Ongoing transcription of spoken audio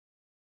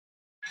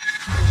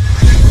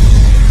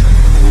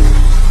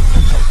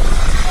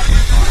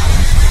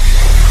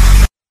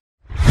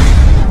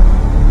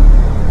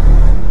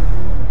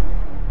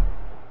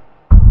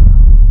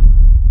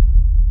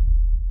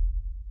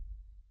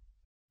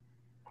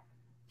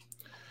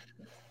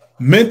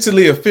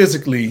Mentally or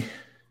physically,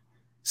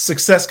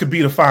 success could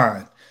be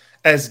defined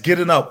as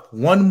getting up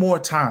one more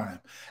time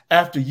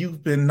after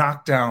you've been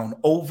knocked down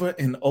over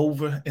and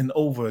over and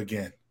over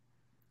again.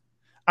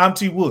 I'm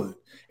T. Wood,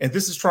 and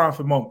this is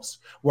Triumphant Moments,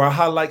 where I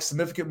highlight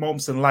significant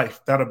moments in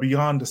life that are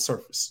beyond the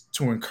surface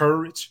to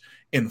encourage,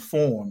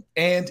 inform,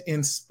 and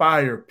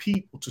inspire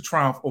people to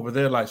triumph over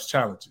their life's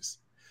challenges.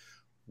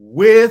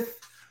 With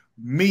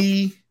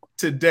me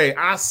today,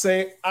 I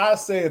say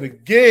it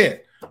again.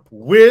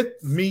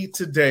 With me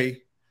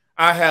today,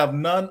 I have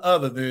none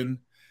other than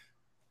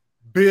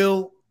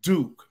Bill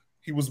Duke.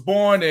 He was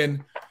born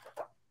in,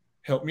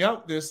 help me out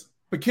with this,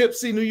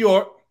 Poughkeepsie, New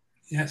York.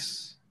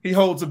 Yes. He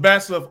holds a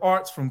Bachelor of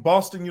Arts from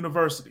Boston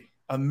University,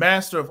 a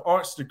Master of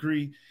Arts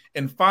degree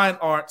in Fine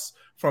Arts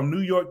from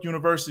New York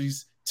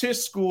University's Tisch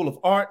School of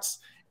Arts,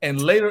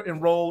 and later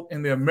enrolled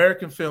in the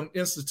American Film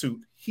Institute.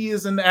 He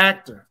is an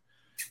actor,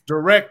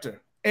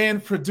 director,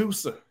 and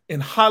producer in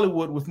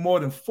Hollywood with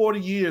more than 40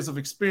 years of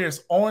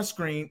experience on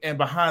screen and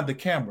behind the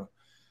camera.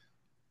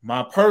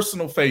 My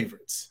personal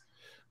favorites,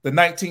 the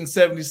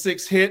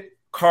 1976 hit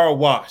Car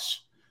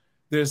Wash.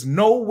 There's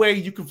no way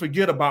you can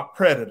forget about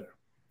Predator.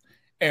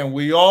 And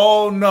we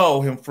all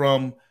know him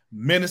from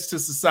Menace to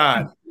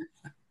Society.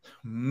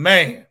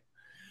 Man.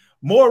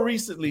 More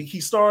recently,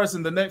 he stars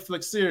in the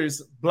Netflix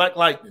series Black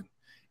Lightning.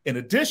 In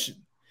addition,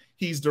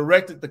 he's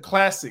directed the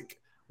classic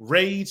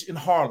Rage in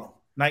Harlem,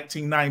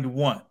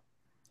 1991.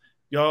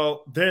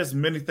 Y'all, there's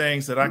many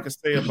things that I could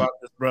say about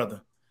this brother,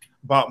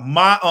 about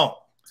my own.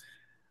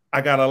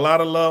 I got a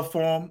lot of love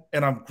for him,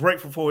 and I'm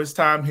grateful for his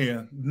time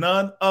here.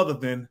 None other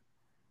than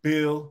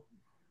Bill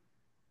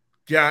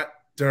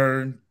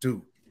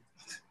Duke.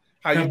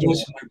 How you doing,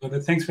 my brother?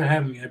 Thanks for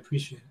having me. I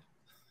appreciate it.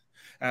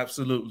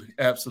 Absolutely.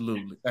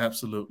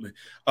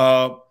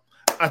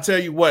 I tell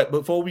you what,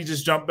 before we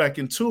just jump back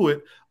into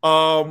it,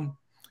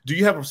 do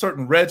you have a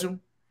certain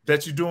regimen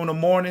that you do in the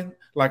morning?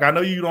 Like, I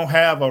know you don't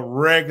have a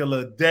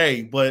regular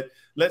day, but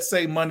let's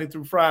say Monday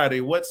through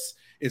Friday.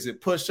 Is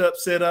it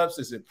push-ups, sit-ups?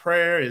 Is it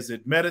prayer? Is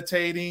it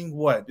meditating?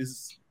 What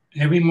is?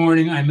 Every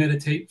morning I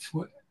meditate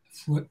for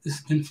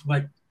it's been for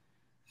like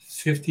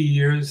 50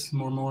 years,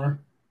 more.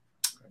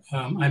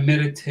 I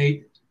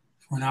meditate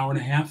for an hour and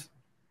a half.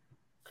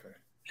 Okay.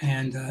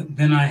 And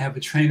then I have a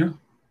trainer,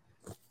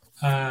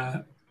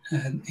 and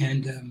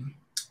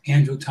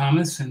Andrew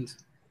Thomas, and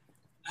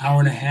hour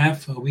and a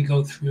half, we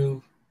go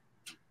through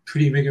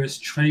pretty rigorous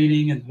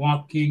training and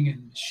walking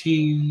and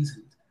machines,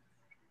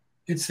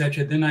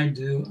 etc. Then I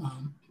do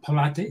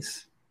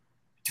Pilates,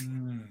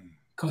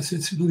 because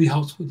it really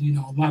helps with,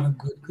 a lot of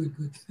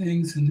good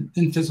things, and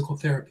physical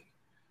therapy.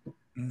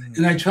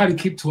 And I try to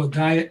keep to a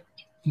diet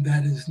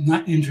that is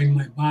not injuring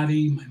my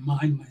body, my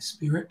mind, my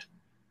spirit.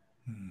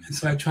 And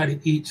so I try to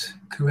eat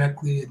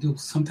correctly. I do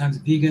sometimes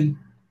vegan,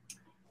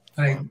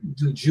 but I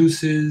do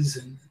juices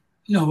and,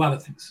 a lot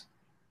of things.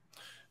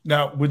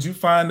 Now, would you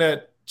find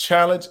that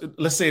challenge,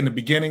 let's say in the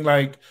beginning,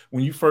 like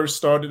when you first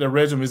started a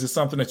regimen, is it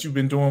something that you've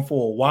been doing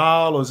for a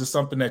while, or is it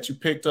something that you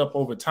picked up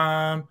over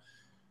time?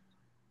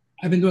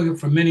 I've been doing it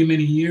for many,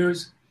 many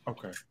years.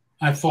 Okay.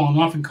 I've fallen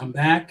off and come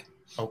back.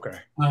 Okay.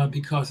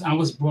 Because I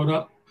was brought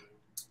up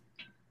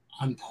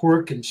on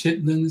pork and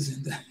chitlins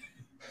and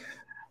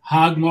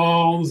hog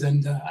maws,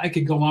 and I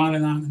could go on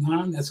and on and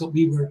on. That's what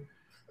we were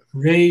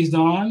raised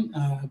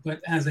on.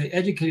 But as I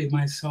educated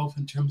myself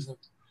in terms of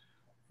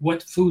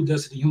what food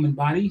does to the human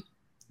body,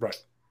 right,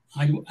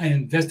 I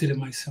invested in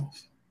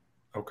myself.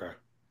 Okay.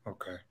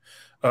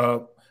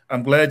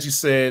 I'm glad you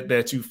said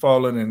that you've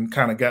fallen and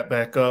kind of got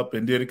back up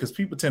and did it, because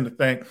people tend to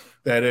think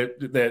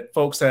that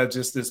folks have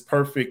just this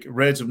perfect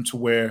regimen to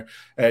where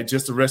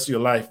just the rest of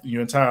your life,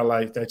 your entire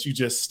life, that you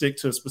just stick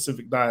to a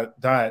specific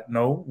diet.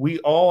 No, we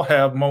all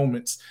have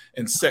moments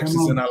and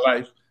sections in our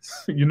life,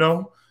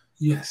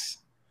 Yes,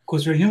 of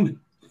course, we're human.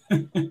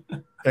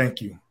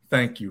 Thank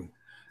you.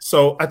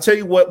 So I tell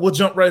you what, we'll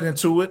jump right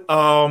into it.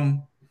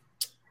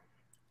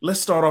 Let's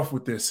start off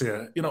with this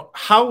here.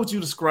 How would you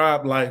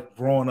describe life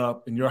growing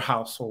up in your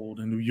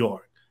household in New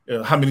York?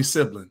 How many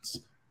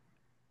siblings?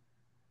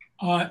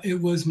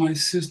 It was my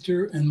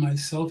sister and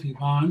myself,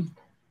 Yvonne.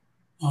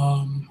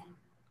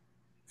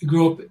 We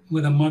grew up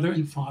with a mother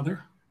and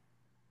father.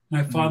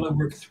 My father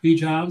worked 3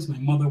 jobs. My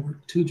mother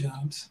worked 2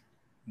 jobs.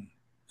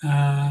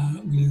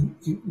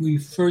 We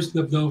first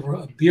lived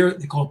over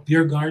they called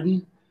beer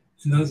garden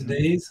in those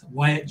days,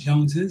 Wyatt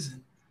Jones's.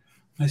 And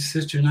my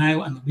sister and I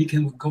on the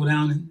weekend would go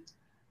down, and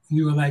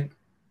we were like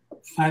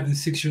 5 and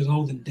 6 years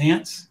old, and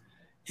dance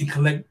and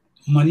collect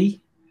money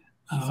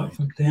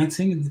from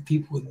dancing, and the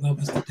people would love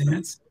us to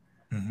dance.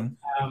 And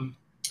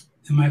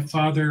my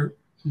father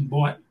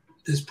bought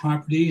this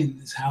property and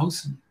this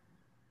house, and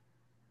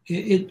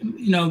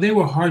they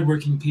were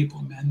hardworking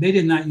people, man. They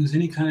did not use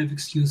any kind of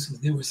excuses.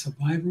 They were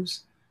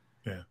survivors.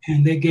 Yeah.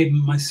 And they gave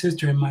my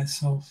sister and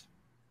myself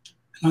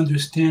an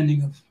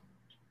understanding of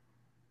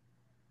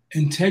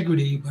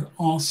integrity, but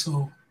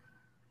also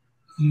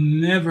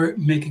never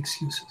make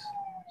excuses.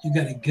 You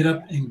got to get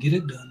up and get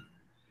it done.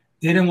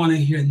 They didn't want to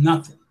hear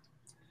nothing.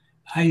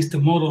 I used to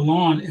mow the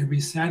lawn every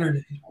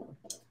Saturday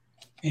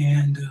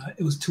and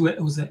it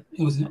was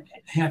a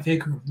half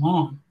acre of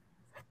lawn.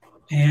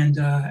 And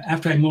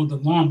after I mowed the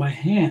lawn by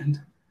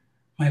hand,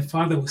 my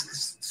father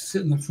was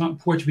sitting on the front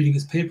porch reading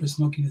his paper,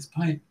 smoking his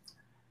pipe.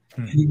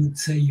 And he would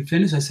say, "You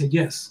finished?" I said,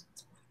 "Yes."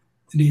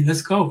 And he,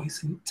 "Let's go." He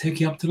said, "Take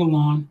you up to the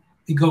lawn."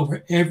 We go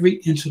over every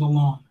inch of the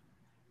lawn.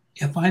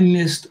 If I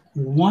missed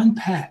one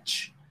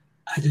patch,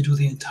 I had to do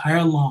the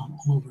entire lawn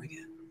all over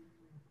again.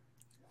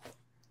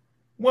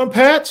 One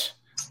patch?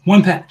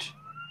 One patch.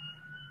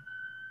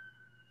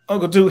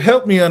 Uncle Duke,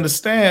 help me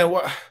understand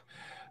what.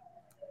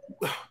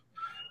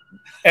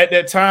 At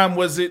that time,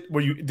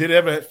 did it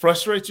ever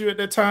frustrate you at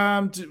that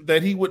time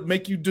that he would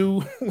make you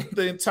do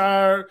the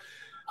entire?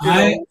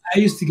 I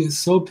used to get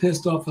so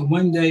pissed off that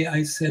one day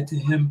I said to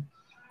him,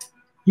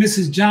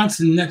 "Mrs.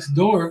 Johnson next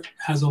door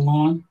has a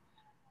lawn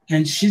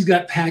and she's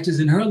got patches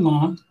in her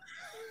lawn."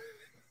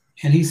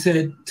 And he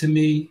said to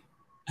me,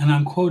 and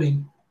I'm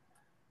quoting,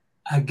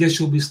 "I guess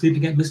you'll be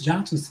sleeping at Miss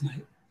Johnson's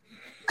tonight."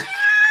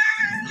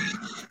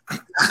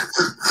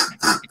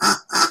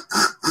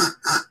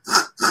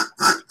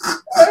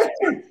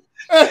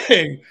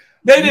 Hey,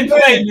 they didn't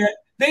play, man.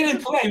 They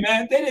didn't play,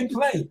 man. They didn't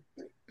play.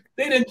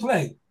 They didn't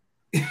play.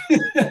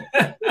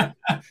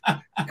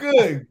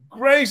 Good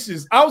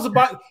gracious. I was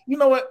about, you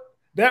know what?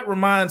 That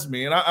reminds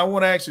me, and I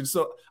want to ask you.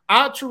 So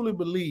I truly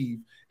believe,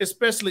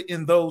 especially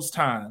in those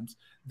times,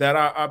 that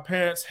our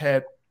parents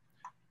had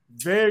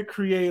very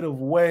creative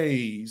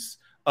ways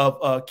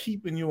of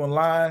keeping you in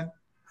line.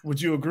 Would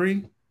you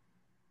agree?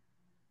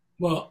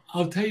 Well,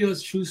 I'll tell you a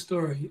true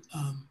story.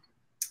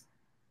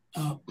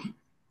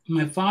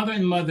 My father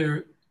and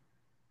mother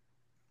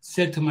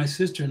said to my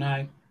sister and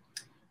I,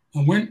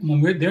 when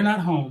they're not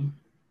home,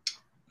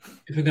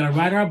 if we're going to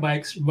ride our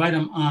bikes, ride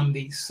them on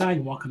the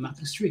sidewalk and not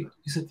the street.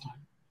 We said, fine.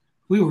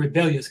 We were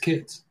rebellious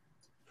kids.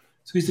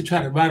 So we used to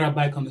try to ride our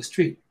bike on the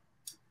street.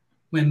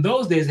 When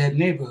those days they had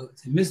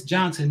neighborhoods, and Miss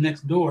Johnson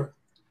next door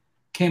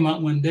came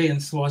out one day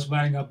and saw us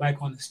riding our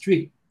bike on the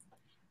street.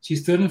 She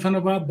stood in front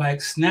of our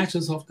bikes, snatched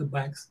us off the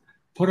bikes,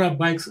 put our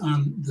bikes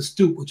on the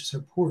stoop, which is her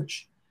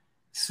porch,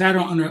 sat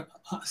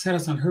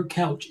us on her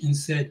couch and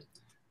said,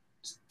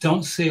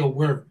 "Don't say a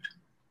word."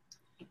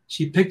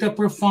 She picked up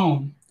her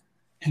phone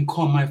and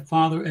called my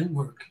father at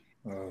work.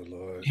 Oh,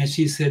 Lord. And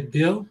she said,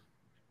 "Bill,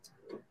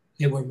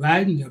 they were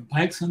riding their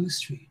bikes on the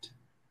street."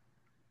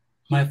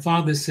 My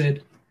father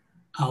said,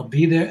 "I'll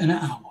be there in an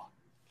hour."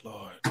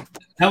 Lord.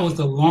 That was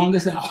the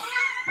longest hour.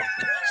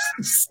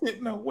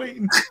 Sitting there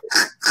waiting.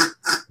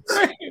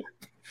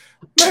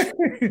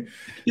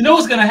 You know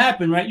what's going to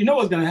happen, right? You know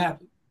what's going to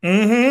happen.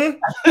 Mm-hmm.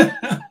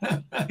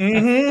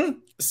 Mm-hmm.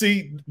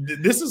 See,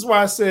 this is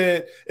why I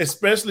said,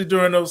 especially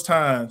during those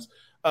times,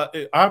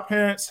 our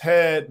parents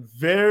had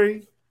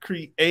very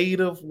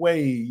creative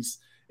ways.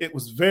 It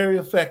was very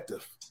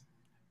effective.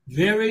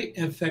 Very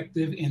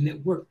effective, and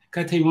it worked.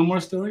 Can I tell you one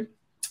more story?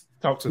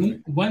 Talk to me.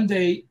 One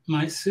day,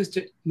 my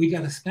sister, we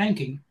got a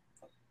spanking,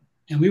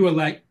 and we were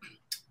like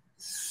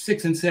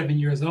 6 and 7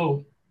 years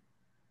old,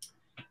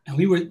 and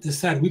we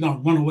decided we're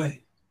going to run away.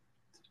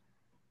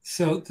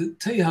 So to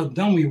tell you how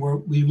dumb we were,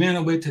 we ran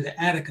away to the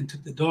attic and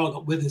took the dog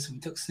up with us, and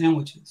we took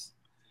sandwiches.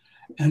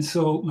 And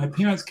so my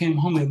parents came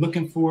home, they were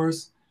looking for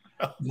us,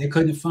 and they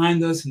couldn't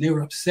find us, and they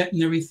were upset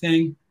and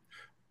everything.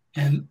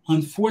 And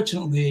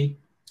unfortunately,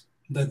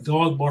 the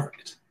dog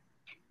barked.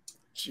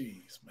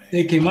 Jeez, man.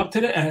 They came up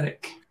to the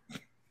attic,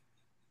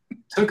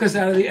 took us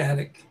out of the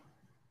attic.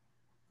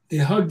 They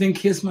hugged and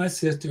kissed my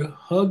sister,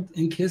 hugged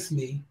and kissed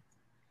me,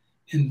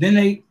 and then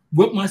they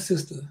whipped my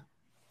sister.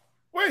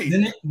 Wait.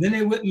 Then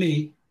they whipped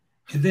me,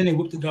 and then they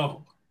whipped the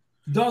dog.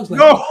 The dog's like,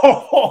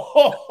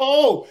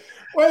 no.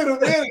 Wait a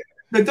minute.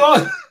 The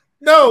dog.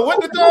 No,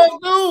 what did the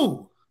dog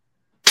do?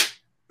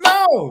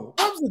 No.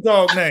 What was the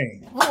dog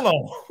name? Hold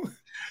on.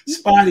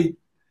 Spotty.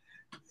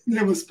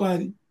 It was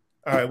Spotty.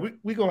 All right,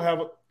 we gonna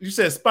have you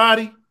said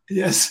Spotty?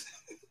 Yes.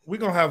 We're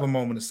gonna have a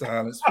moment of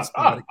silence for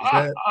Spotty.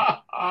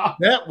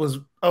 That was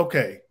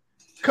okay.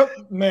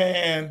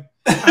 Man.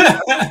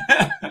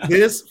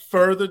 This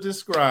further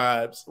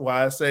describes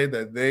why I say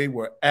that they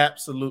were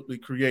absolutely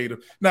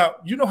creative. Now,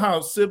 you know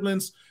how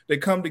siblings, they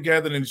come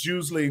together and it's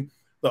usually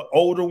the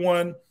older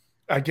one,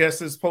 I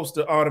guess, is supposed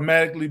to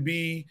automatically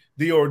be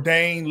the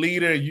ordained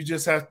leader. You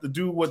just have to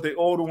do what the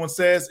older one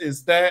says.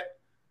 Is that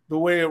the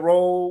way it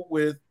rolled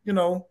with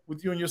you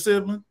and your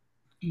sibling?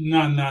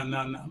 No.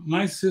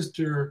 My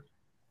sister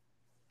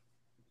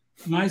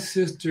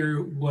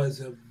was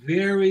a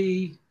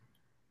very,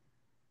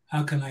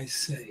 how can I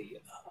say,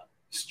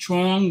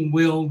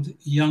 strong-willed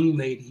young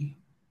lady.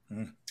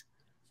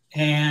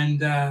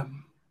 And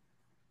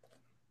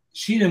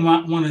she did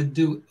not want to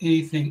do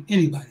anything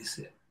anybody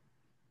said,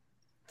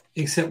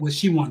 except what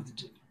she wanted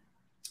to do.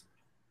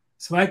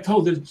 So I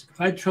told her,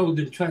 if I told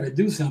her to try to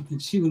do something,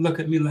 she would look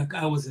at me like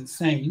I was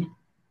insane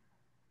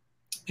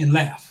and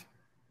laugh.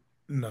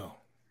 No.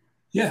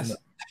 Yes.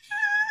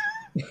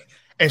 No.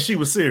 And she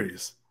was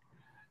serious.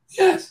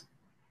 Yes.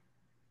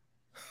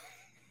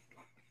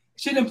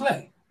 She didn't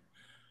play.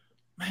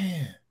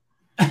 Man.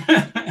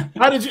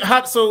 How did you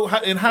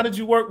how did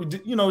you work with,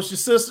 it's your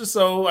sister,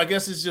 so I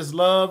guess it's just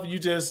love. You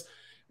just,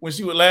 when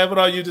she would laugh at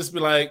all, you just be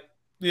like,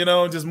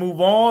 just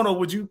move on, or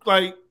would you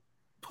like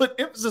put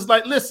emphasis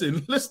like,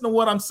 listen to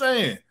what I'm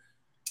saying?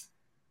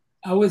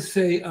 I would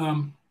say,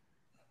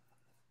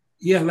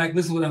 yeah, like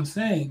listen to what I'm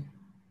saying.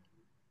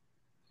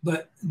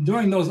 But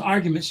during those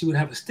arguments, she would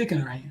have a stick in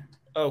her hand.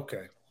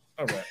 Okay.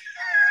 All right.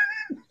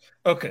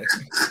 Okay.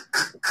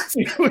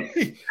 All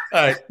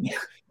right.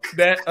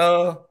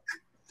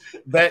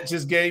 That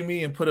just gave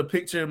me and put a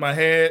picture in my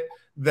head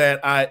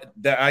that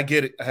I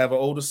get it. I have an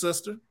older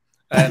sister,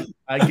 and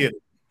I get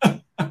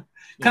it.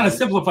 Kind of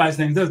simplifies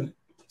things, doesn't it?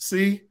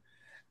 See,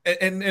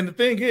 and the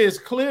thing is,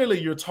 clearly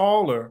you're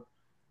taller,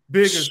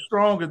 bigger,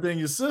 stronger than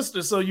your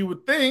sister, so you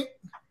would think.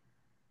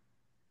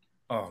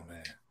 Oh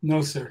man.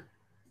 No, sir.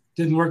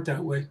 Didn't work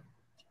that way.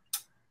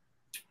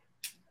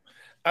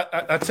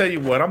 I tell you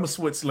what, I'm gonna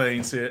switch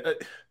lanes here.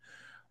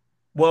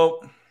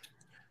 Well,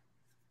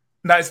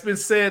 now it's been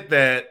said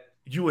that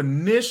you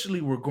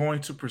initially were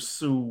going to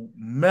pursue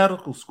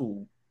medical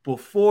school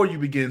before you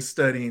began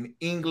studying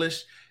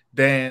English,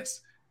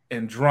 dance,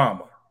 and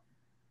drama.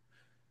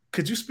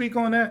 Could you speak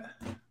on that?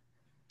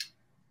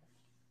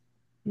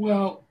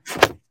 Well,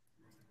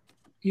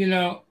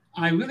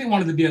 I really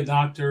wanted to be a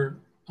doctor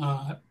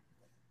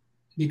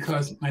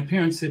because my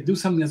parents said, do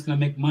something that's going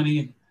to make money.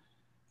 And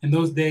in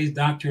those days,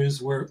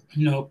 doctors were,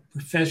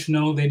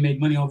 professional. They made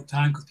money all the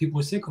time because people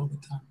were sick all the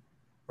time.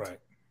 Right.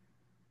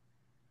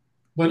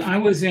 But I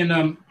was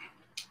in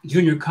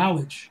junior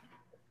college,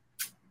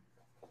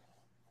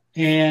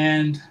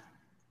 and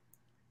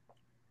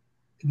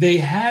they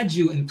had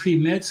you in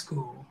pre-med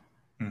school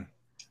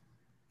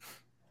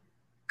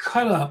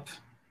cut up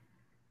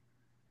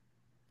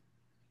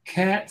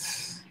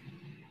cats,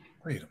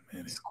 wait a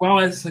minute,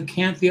 squalus,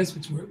 acanthias,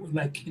 which were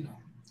like,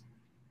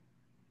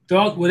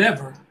 dog,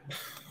 whatever.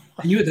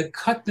 And you had to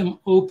cut them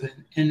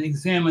open and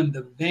examine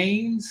the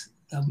veins,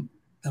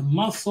 the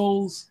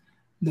muscles,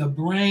 the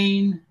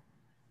brain,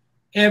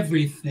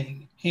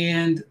 everything.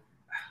 And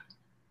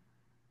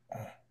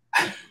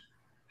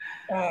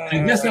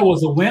I guess I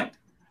was a wimp.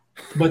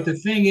 But the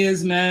thing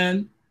is,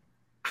 man,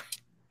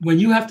 when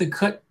you have to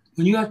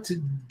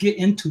get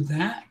into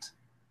that,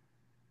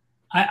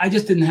 I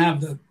just didn't have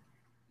the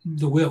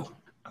will.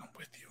 I'm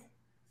with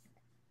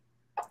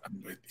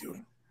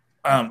you.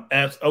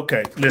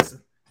 Okay,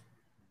 listen.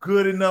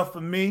 Good enough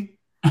for me.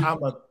 I'm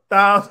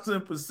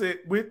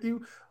 1,000% with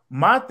you.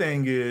 My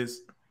thing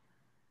is,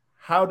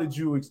 could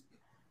you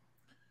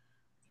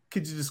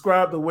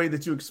describe the way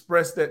that you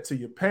expressed that to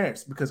your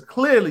parents? Because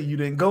clearly you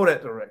didn't go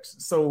that direction.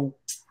 So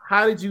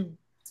how did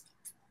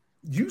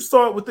you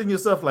saw it within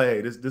yourself like,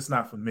 hey, this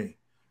not for me,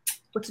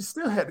 but you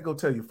still had to go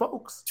tell your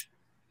folks.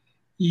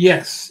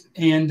 Yes.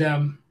 And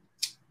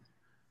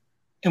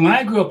when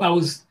I grew up, I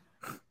was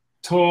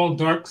tall,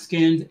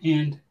 dark-skinned,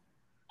 and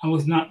I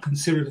was not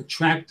considered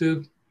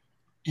attractive.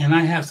 And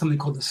I have something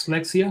called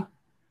dyslexia.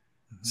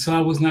 Mm-hmm. So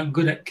I was not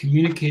good at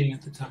communicating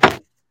at the time.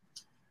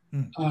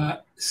 Mm-hmm.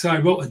 So I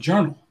wrote a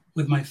journal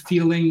with my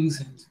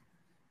feelings and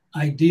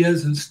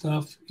ideas and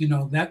stuff,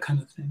 that kind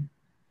of thing.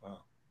 Wow.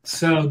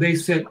 So they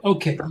said,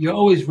 okay, you're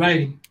always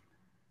writing.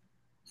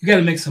 You got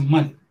to make some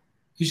money.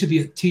 You should be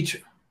a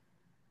teacher.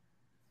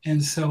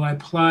 And so I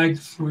applied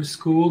for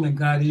school and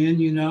got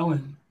in,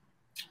 and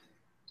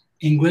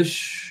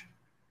English.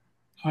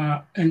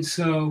 And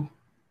so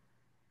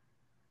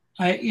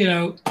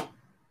it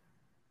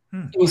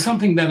was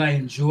something that I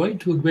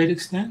enjoyed to a great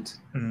extent.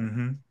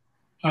 Mm-hmm.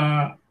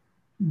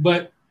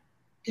 But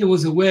it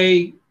was a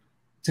way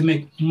to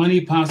make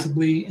money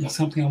possibly, and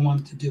something I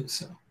wanted to do.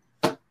 So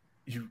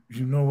you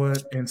know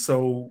what? And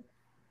so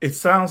it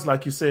sounds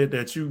like you said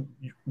that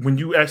when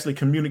you actually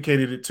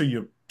communicated it to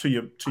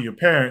your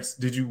parents,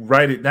 did you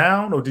write it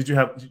down, or did you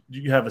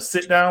have a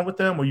sit down with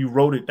them, or you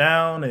wrote it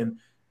down and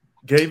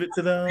gave it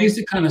to them? I used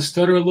to kind of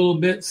stutter a little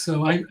bit,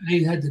 so I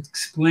had to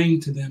explain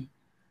to them,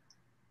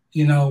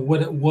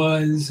 what it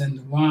was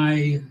and why.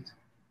 And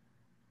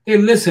they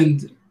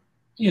listened,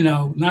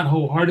 not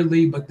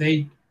wholeheartedly, but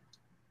they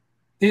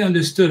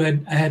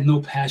understood I had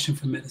no passion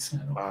for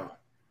medicine at all. Wow.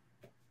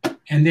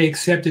 And they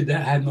accepted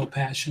that I had no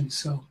passion.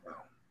 So,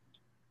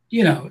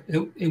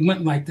 it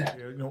went like that.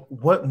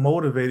 What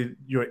motivated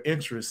your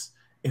interest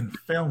in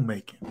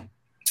filmmaking?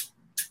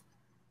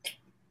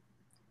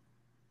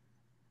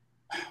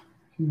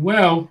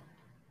 Well,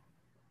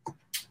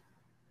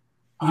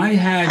 I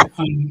had,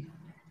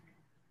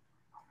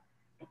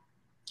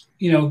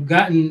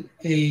 gotten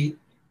a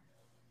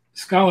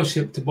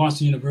scholarship to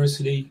Boston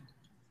University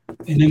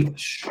in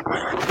English.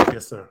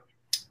 Yes, sir.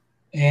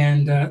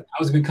 And I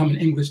was going to become an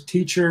English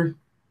teacher.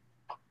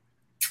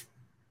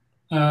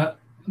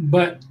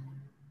 But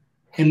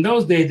in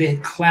those days, they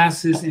had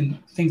classes in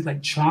things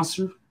like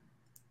Chaucer,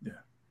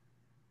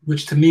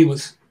 which to me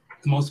was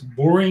the most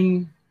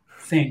boring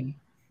thing.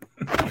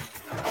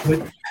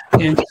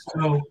 And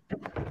so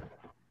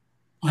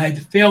I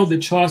had failed the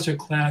Chaucer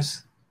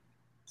class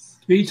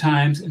 3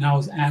 times, and I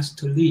was asked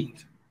to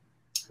leave.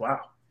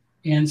 Wow.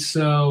 And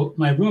so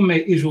my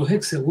roommate, Israel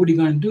Hicks, said, what are you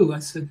going to do? I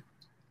said,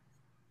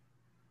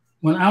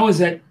 when I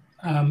was at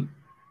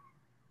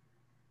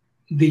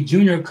the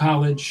junior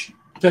college,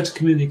 Dutch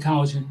Community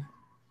College in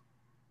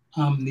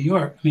New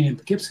York, in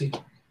Poughkeepsie,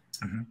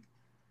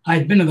 I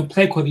had been in a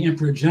play called The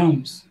Emperor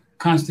Jones.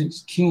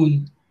 Constance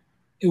Kuhn,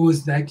 it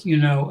was like,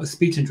 a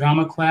speech and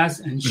drama class,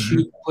 and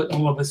she put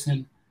all of us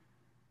in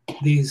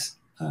these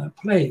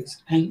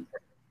plays. And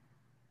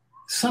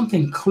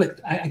something clicked.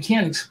 I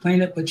can't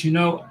explain it, but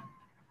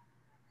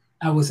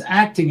I was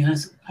acting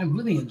and I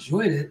really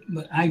enjoyed it.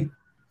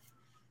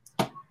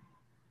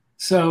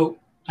 So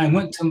I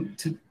went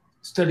to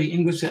study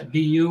English at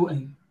BU,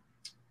 and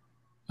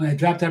when I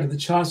dropped out of the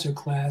Chaucer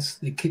class,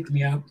 they kicked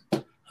me out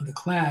of the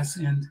class.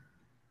 And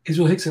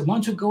Israel Hicks said, "Why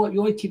don't you go up? You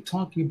always keep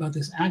talking about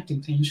this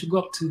acting thing. You should go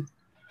up to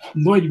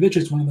Lloyd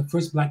Richards, one of the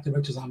first Black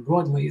directors on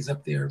Broadway, is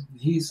up there. So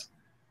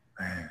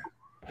I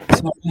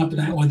went up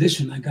and I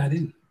auditioned. I got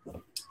in,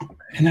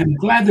 and I'm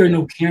glad there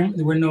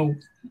were no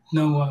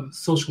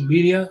social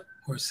media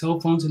or cell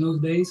phones in those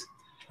days,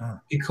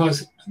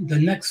 because the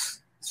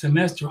next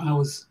semester I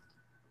was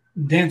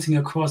dancing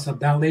across a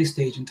ballet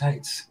stage in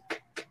tights.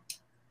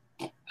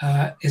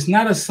 It's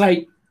not a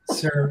sight,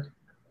 sir.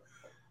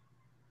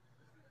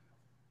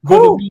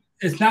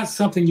 It's not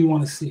something you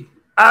want to see.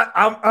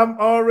 I'm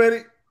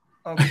already.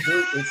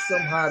 It's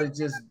somehow it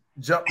just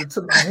jumped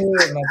into my head,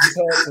 and I just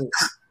had to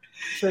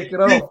shake it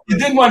off. You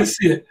didn't want to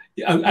see it.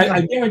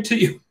 I guarantee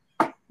you.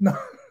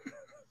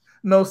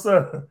 No,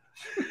 sir.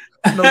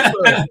 No,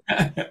 sir.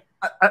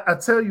 I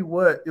tell you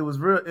what, it was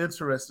real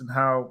interesting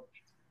how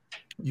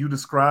you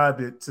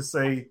described it, to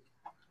say,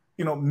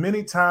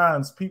 many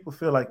times people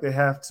feel like they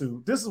have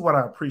to. This is what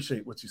I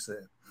appreciate what you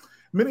said.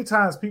 Many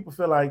times people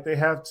feel like they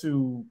have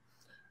to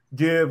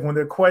give, when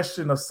they're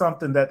questioned of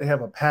something that they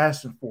have a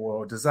passion for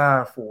or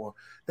desire for,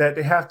 that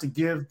they have to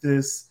give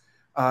this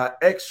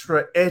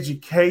extra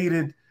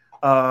educated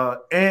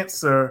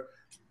answer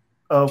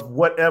of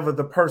whatever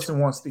the person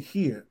wants to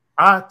hear.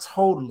 I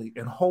totally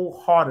and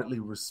wholeheartedly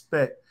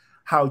respect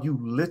how you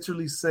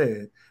literally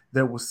said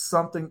there was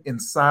something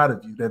inside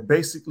of you that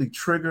basically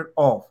triggered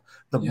off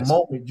the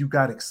moment you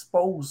got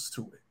exposed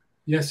to it.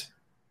 Yes.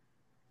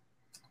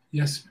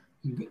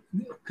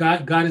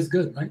 God is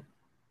good, right?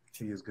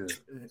 He is good.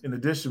 In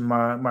addition,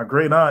 my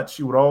great aunt,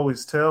 she would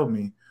always tell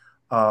me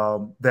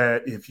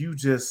that if you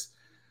just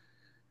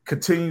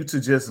continue to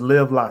just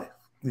live life,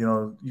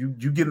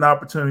 you get an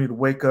opportunity to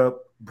wake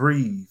up,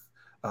 breathe,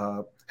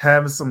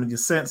 having some of your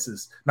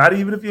senses, not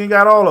even if you ain't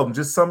got all of them,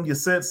 just some of your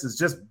senses,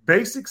 just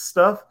basic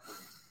stuff,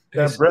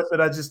 that breath that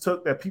I just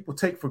took that people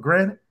take for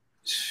granted.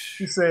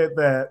 She said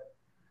that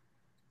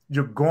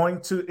you're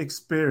going to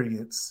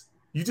experience,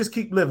 you just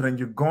keep living and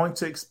you're going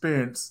to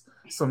experience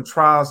some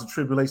trials and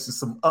tribulations,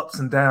 some ups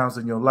and downs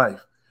in your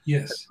life.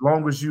 Yes. As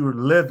long as you're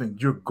living,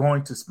 you're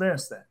going to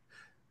experience that.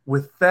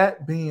 With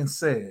that being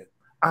said,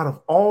 out of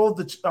all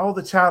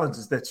the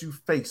challenges that you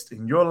faced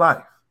in your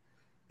life,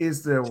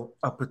 is there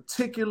a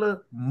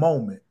particular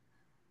moment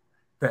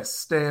that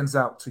stands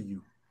out to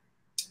you?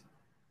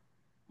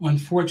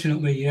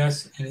 Unfortunately,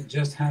 yes, and it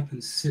just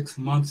happened 6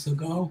 months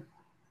ago.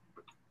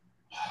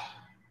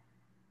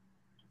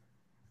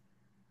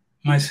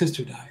 My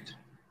sister died.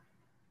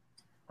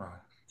 Wow.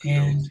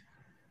 And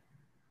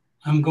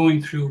I'm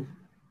going through,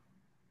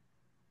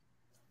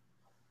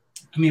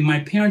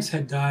 my parents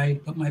had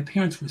died, but my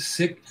parents were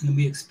sick and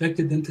we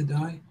expected them to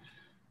die.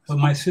 But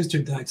my sister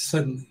died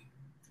suddenly.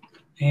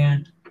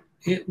 And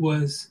it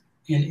was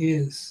and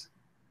is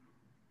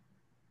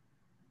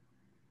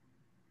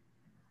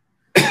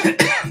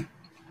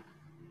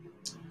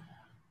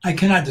I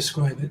cannot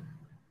describe it.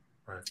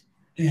 Right.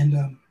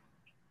 And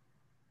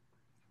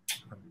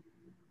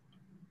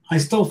I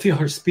still feel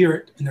her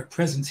spirit and her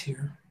presence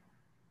here.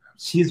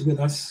 She's with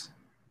us.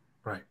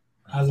 Right.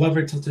 I love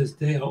her till this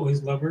day. I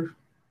always love her.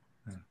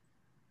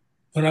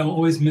 But I'll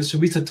always miss her.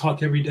 We used to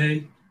talk every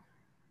day.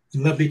 We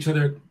loved each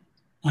other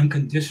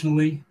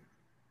unconditionally.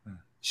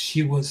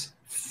 She was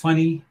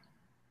funny.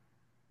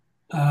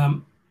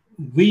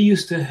 We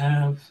used to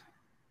have,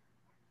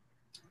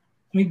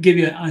 let me give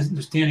you an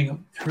understanding of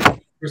her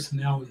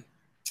personality.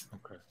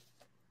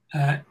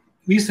 Okay.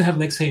 We used to have,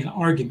 like, say, an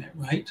argument,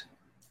 right?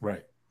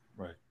 Right.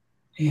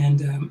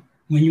 And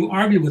when you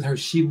argued with her,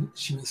 she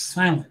was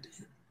silent.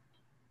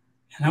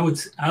 And I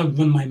would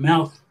run my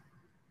mouth.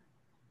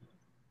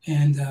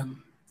 And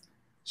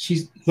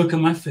she'd look at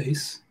my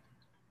face.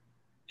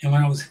 And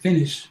when I was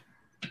finished,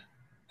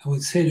 I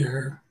would say to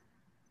her,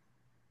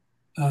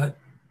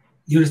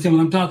 you understand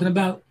what I'm talking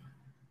about?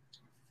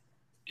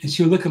 And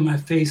she would look at my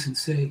face and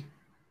say,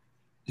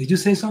 did you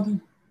say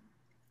something?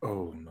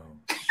 Oh, no.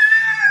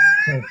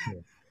 No,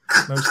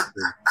 she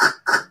didn't.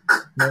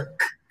 No,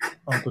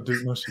 Uncle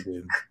Duke, no, she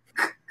didn't.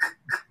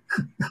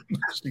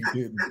 She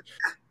didn't.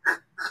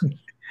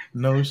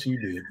 No, she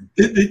didn't.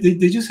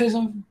 Did you say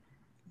something?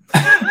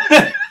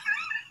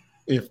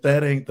 If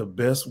that ain't the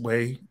best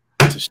way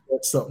to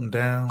shut something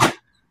down,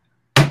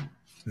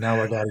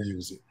 now I got to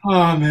use it.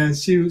 Oh, man,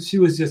 she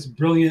was just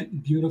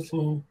brilliant,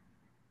 beautiful.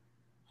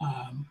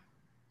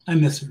 I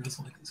miss her. That's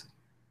all I can say.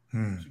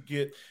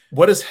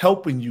 What is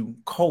helping you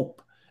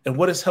cope and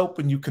what is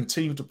helping you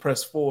continue to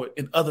press forward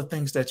in other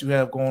things that you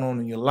have going on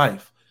in your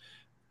life,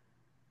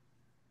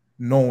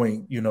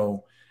 knowing,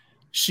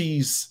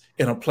 she's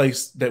in a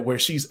place that where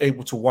she's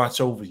able to watch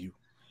over you?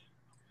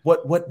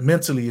 What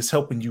mentally is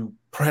helping you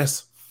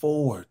press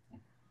forward?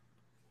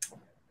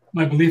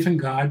 My belief in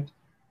God,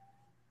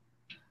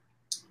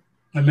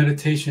 my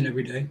meditation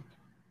every day,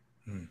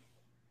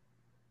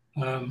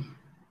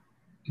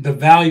 the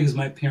values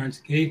my parents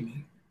gave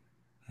me.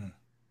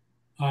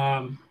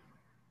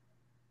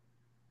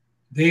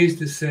 They used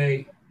to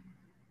say,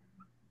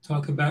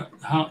 talk about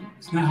how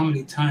it's not how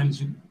many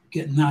times you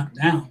get knocked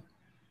down,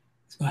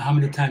 it's about how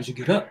many times you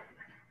get up.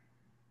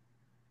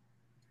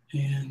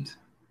 And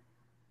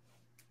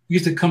we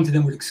used to come to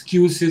them with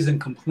excuses and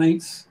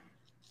complaints.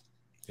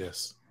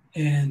 Yes.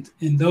 And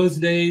in those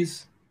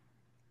days,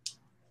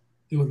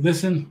 they would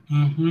listen,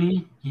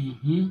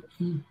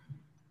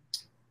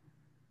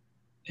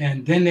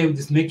 and then they would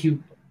just make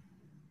you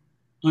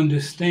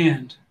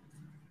understand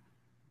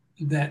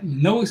that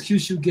no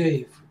excuse you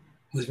gave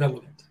was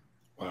relevant.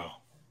 Wow.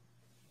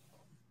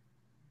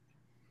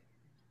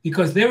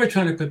 Because they were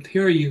trying to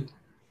prepare you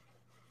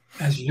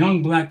as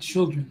young Black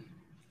children.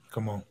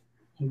 Come on.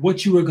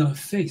 What you were going to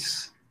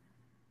face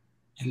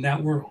in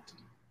that world.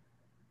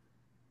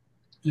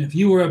 And if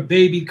you were a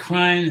baby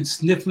crying and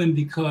sniffling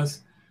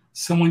because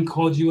someone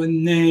called you a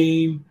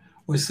name,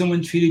 or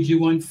someone treated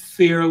you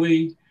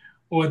unfairly,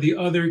 or the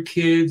other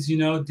kids,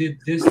 did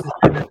this,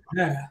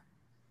 that,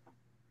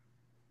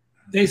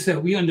 they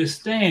said, we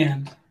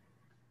understand,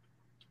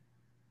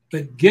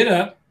 but get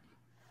up,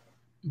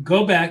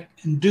 go back,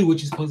 and do what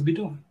you're supposed to be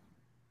doing.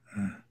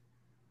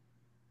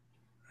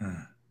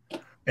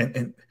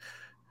 And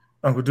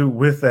Uncle Duke,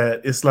 with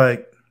that, it's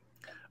like,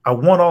 I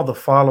want all the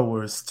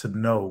followers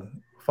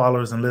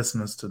and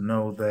listeners to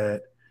know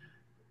that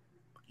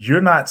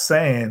you're not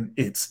saying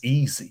it's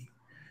easy.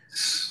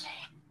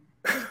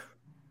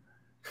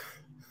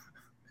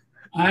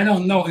 I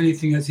don't know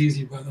anything that's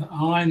easy, brother.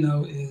 All I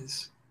know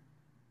is,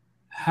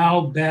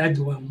 how bad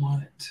do I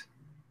want it?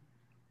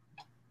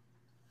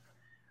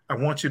 I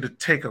want you to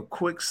take a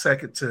quick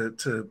second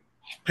to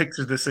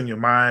picture this in your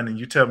mind, and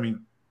you tell me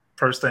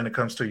first thing that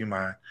comes to your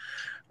mind.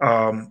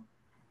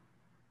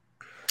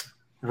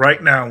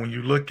 Right now, when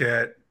you look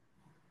at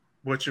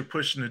what you're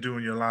pushing to do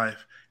in your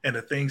life and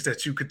the things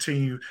that you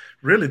continue,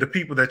 really the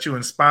people that you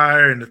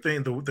inspire and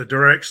the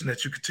direction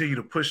that you continue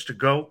to push to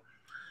go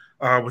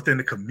within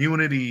the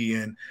community,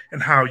 and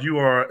how you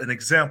are an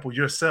example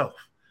yourself.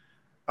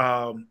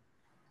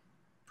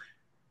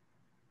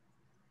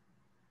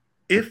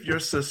 If your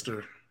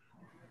sister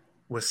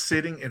was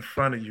sitting in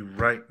front of you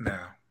right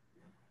now,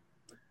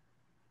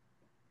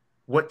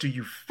 what do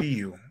you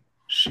feel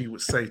she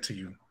would say to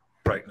you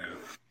right now?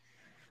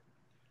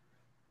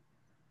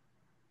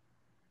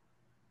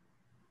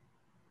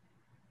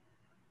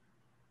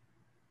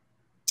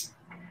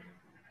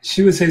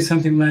 She would say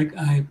something like,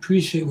 I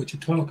appreciate what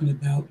you're talking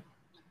about,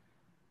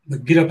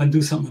 but get up and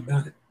do something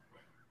about it.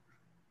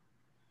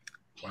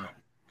 Wow.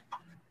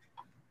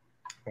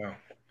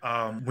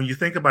 When you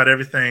think about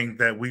everything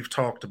that we've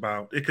talked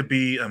about, it could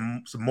be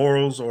some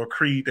morals or a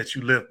creed that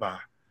you live by.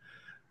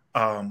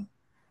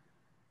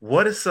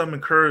 What is some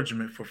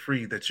encouragement for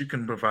Free that you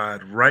can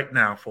provide right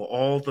now for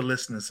all the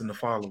listeners and the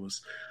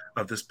followers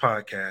of this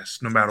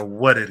podcast, no matter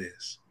what it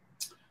is?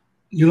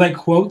 You like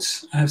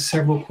quotes? I have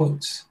several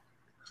quotes.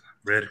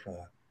 Ready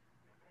for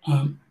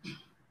them.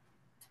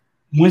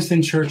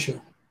 Winston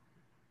Churchill.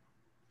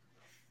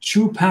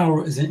 True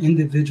power is an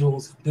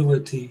individual's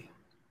ability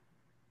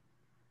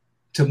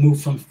to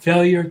move from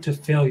failure to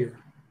failure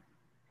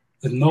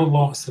with no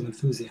loss of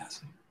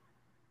enthusiasm.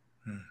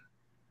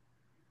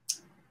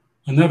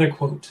 Another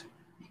quote.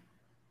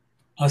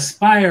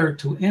 Aspire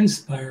to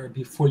inspire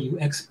before you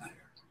expire.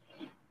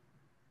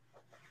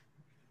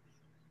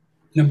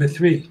 Number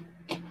 3.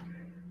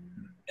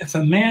 If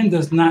a man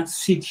does not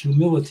seek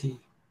humility,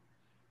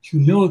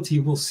 humility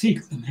will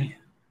seek the man.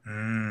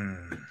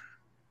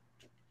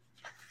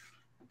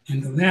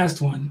 And the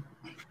last one,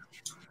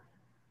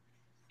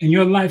 in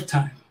your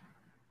lifetime,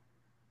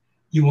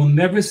 you will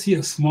never see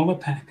a smaller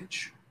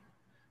package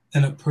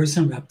than a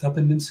person wrapped up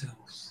in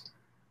themselves.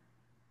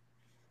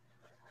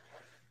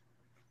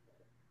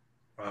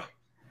 Wow.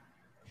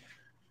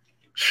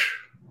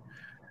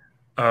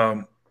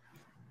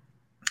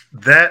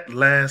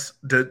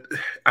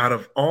 Out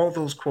of all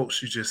those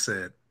quotes you just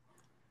said,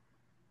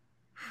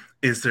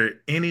 is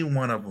there any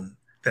one of them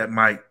that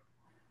might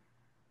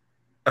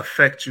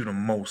affect you the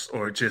most,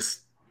 or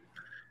just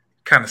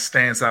kind of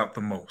stands out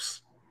the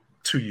most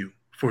to you,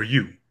 for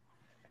you?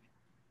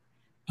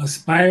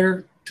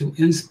 Aspire to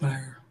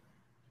inspire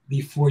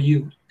before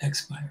you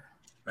expire.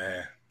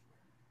 Man.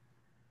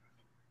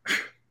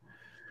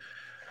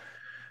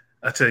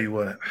 I tell you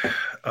what,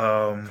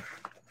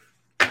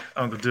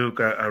 Uncle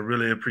Duke, I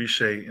really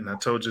appreciate, and I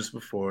told you this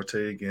before, I'll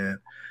tell you again,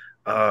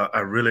 I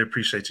really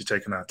appreciate you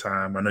taking our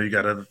time. I know you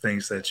got other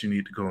things that you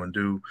need to go and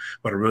do,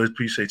 but I really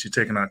appreciate you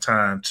taking our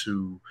time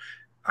to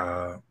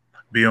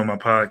be on my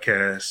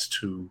podcast,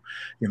 to,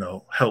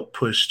 help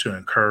push, to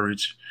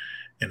encourage,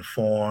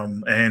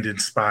 inform, and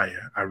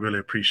inspire. I really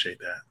appreciate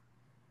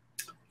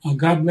that.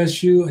 God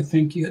bless you. I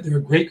think there are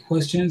great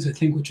questions. I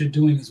think what you're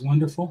doing is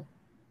wonderful.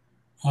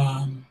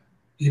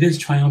 It is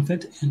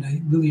triumphant, and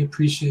I really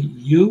appreciate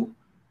you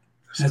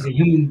as a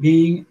human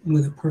being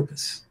with a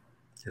purpose.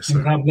 Yes, sir.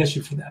 And God bless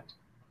you for that.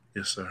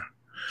 Yes, sir.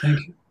 Thank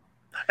you.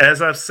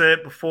 As I've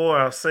said before,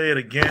 I'll say it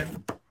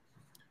again.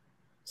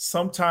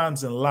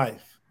 Sometimes in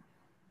life,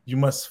 you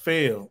must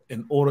fail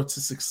in order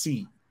to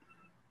succeed.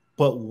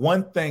 But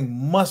one thing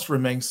must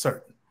remain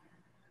certain,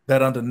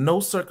 that under no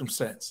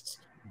circumstances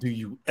do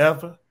you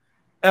ever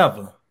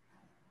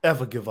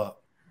give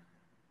up.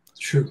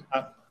 True.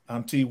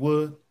 I'm T.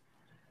 Wood.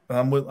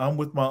 I'm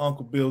with my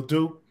Uncle Bill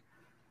Duke.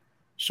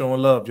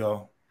 Showing love,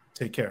 y'all.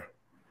 Take care.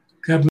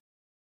 God bless.